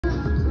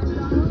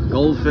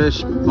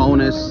Goldfish,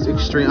 bonus,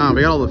 extreme. Oh,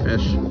 we got all the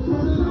fish.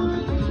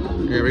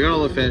 Here, we got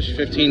all the fish.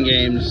 15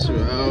 games.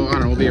 Oh, I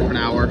don't know, we'll be here for an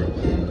hour.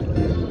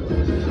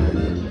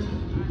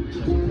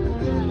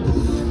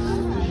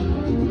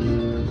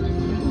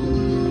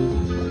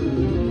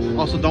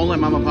 Also, don't let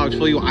Mama Pogs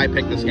fool you. I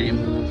picked this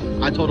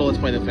game. I told her let's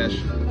play the fish.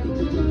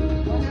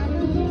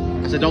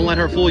 I said don't let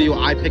her fool you.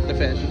 I picked the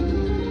fish.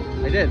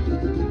 I did.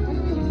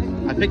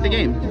 I picked the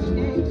game.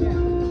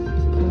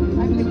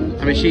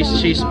 I mean,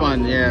 she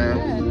spun, yeah.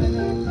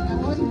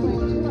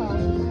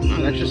 Oh,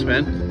 an extra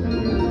spin.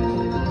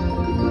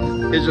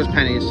 It's just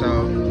pennies,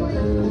 so.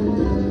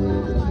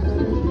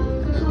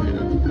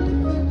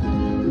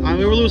 I mean,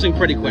 we were losing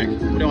pretty quick.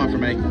 What do you want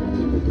from me?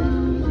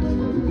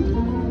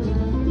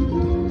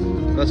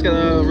 Let's get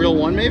a real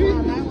one, maybe?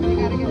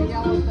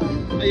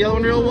 A yellow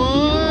and real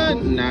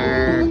one?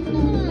 Nah.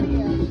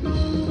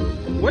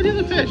 Where are the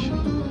other fish?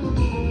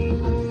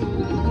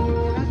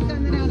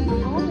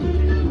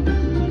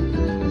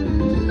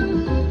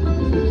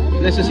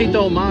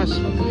 Necesito más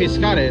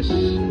pescados.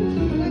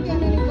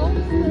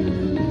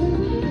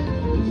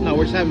 No,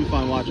 we're just having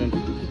fun watching.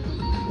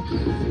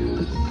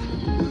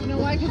 You know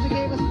why? Because they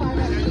gave us 5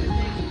 extra.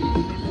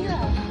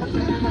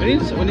 Yeah. We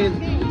need.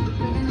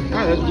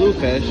 Alright, there's blue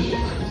fish.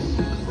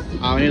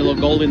 We need a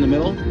little gold in the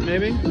middle,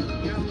 maybe?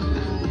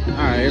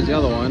 Alright, here's the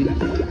other one.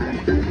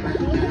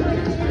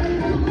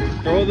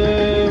 We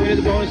need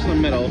the bonus in the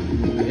middle.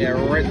 Yeah,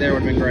 right there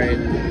would have been great.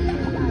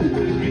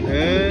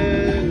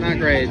 Not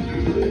great.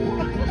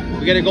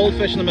 We get a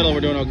goldfish in the middle, we're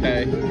doing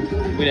okay.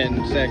 We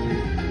didn't, sick.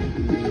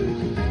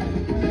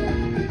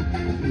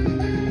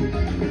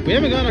 We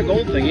haven't got a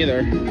gold thing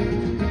either.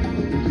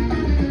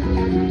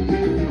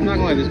 I'm not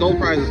gonna lie, these gold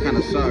prizes kind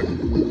of suck.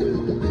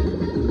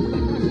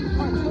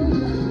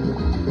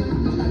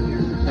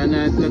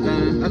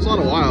 That's a lot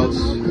of wilds.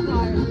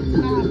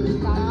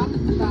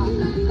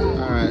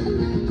 Alright.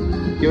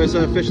 Give us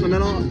a fish in the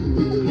middle.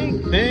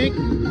 Pink.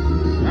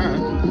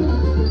 Alright.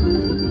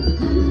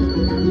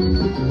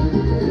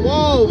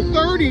 Whoa,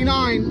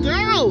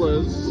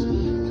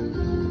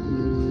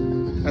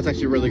 $39! That's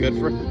actually really good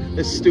for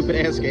this stupid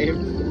ass game.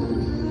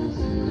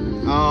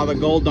 Oh, the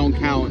gold don't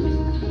count.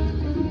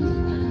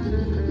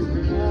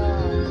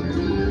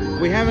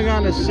 We haven't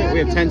gotten a cent. We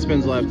have 10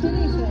 spins left.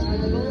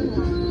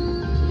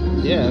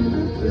 Yeah. I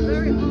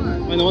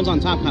mean, the ones on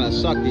top kind of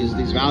suck,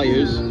 these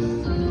values.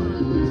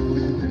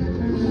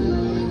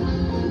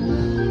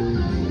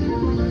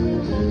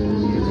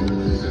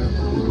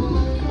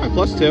 Alright,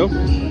 +2.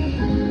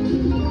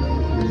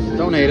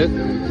 Don't hate it.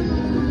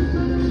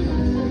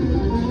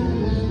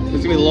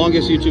 It's gonna be the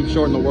longest YouTube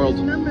short in the world.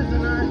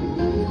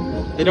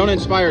 They don't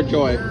inspire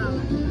joy.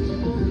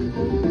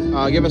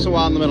 Give us a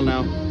while in the middle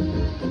now.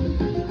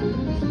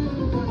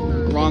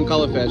 Wrong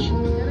color fish.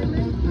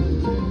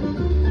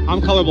 I'm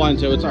colorblind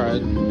too, it's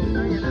alright.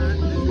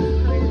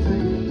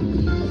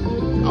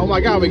 Oh my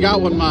god, we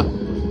got one, Ma.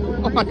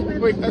 Oh my god,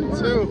 we got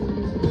 2.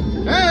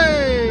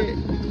 Hey!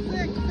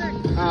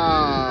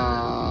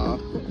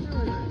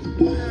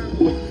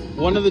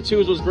 One of the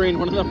 2s was green,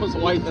 one of them was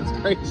white. That's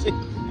crazy.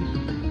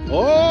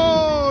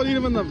 Oh, need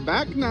them in the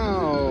back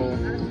now.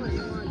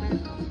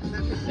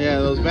 Yeah,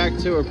 those back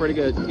 2 are pretty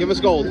good. Give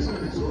us gold.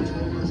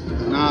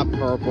 Not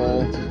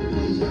purple.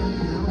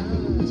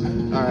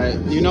 Alright,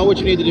 you know what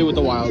you need to do with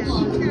the wilds.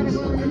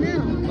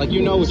 Like,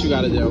 you know what you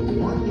gotta do.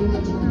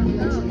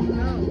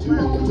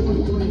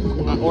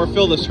 Or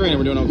fill the screen and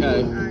we're doing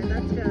okay.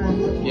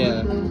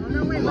 Yeah.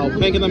 Oh,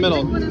 pink in the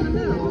middle.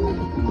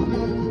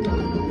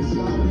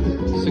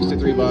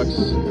 63 bucks.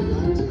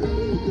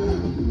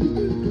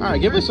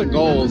 Alright, give us a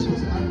gold.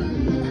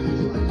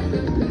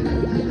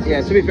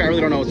 Yeah, to be fair, I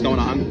really don't know what's going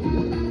on.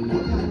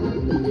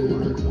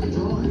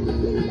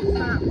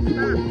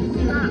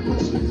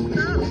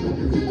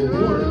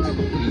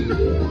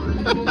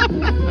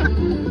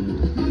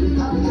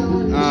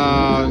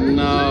 Oh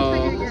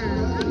no.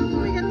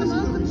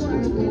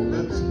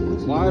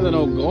 Why are there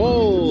no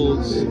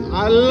golds?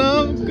 I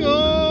love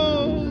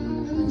gold.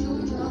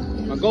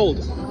 A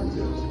gold.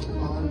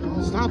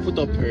 Stop with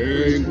the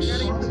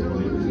pinks.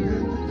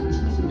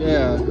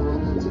 Yeah.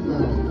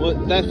 Well,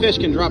 that fish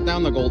can drop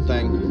down the gold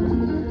thing.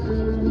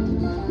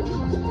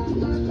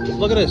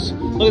 Look at this.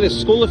 Look at this.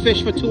 School of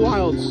fish for 2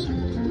 wilds.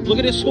 Look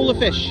at this school of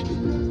fish.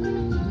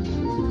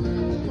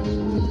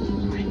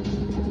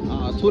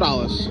 $2.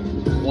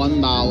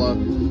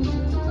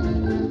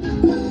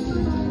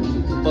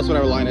 $1. Plus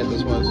whatever line hit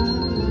this was.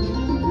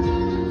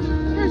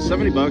 Alright,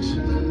 70 bucks.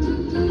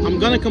 I'm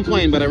gonna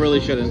complain, but I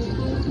really shouldn't.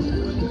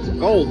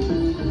 Gold.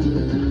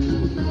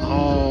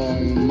 Oh,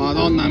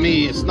 Madonna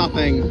mia, it's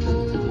nothing.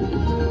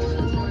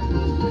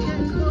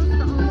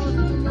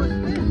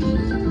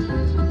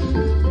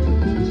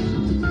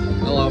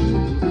 Hello.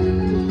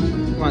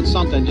 Come on,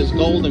 something. Just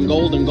gold and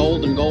gold and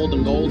gold and gold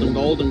and gold and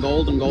gold and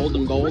gold and gold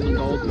and gold and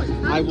gold.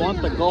 I want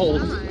the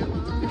gold.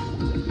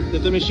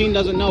 If the machine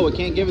doesn't know, it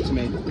can't give it to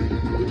me.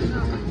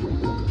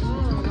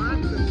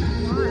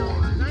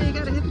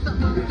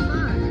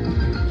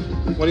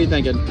 What are you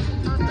thinking?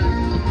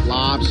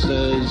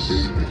 Lobsters.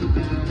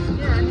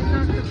 Yeah, and you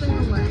knocked the thing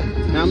away.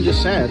 Now I'm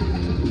just sad.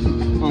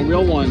 Oh,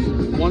 reel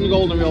one. One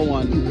gold and reel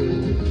one.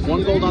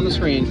 One gold on the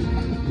screen.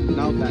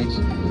 No, thanks.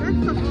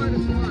 That's the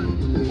hardest one.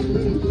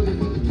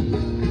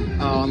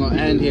 Oh, on the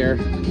end here.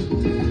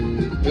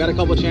 We got a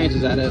couple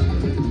chances at it. I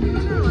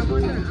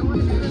want to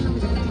spin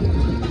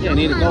them. Yeah, I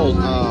need a gold.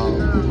 Oh.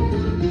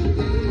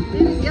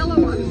 Need a yellow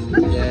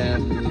one. Yeah.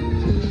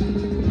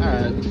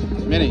 Alright.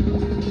 Minnie.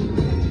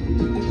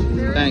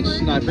 Seriously?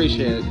 Thanks. No, I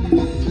appreciate it.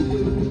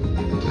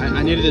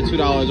 I needed the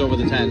 $2 over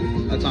the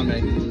 10. That's on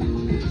me.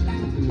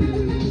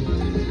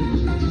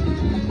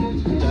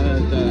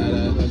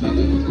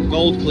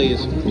 Gold,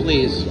 please.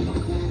 Please.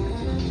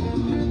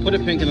 Put a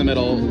pink in the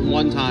middle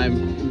one time.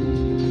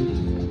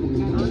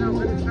 Oh no,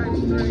 what is times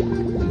 3?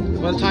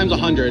 What time's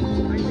 100? I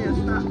can't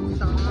stop.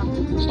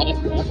 Stop.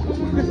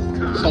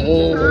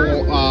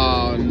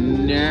 Oh,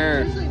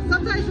 no.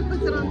 Sometimes it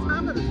puts it on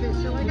top of the fish.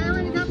 You're like, I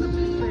already got the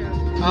fish there.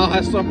 Oh,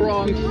 that's the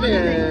wrong Why did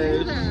they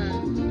do fish.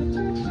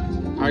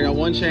 that? I got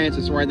one chance.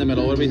 It's right in the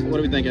middle. What are we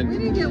We thinking?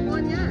 didn't get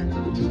one yet.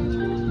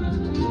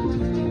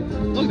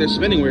 Look, they're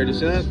spinning weird. You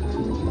see that?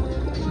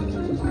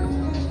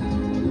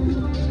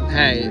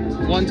 Hey,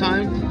 one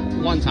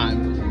time. One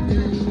time.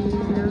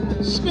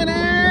 Spin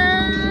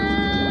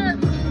it!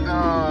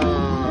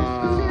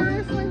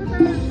 Seriously with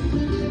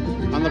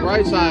that? On the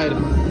bright side,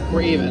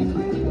 we're even.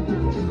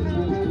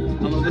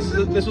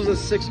 This was a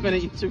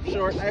 6-minute YouTube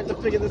short. I have to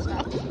figure this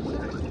out.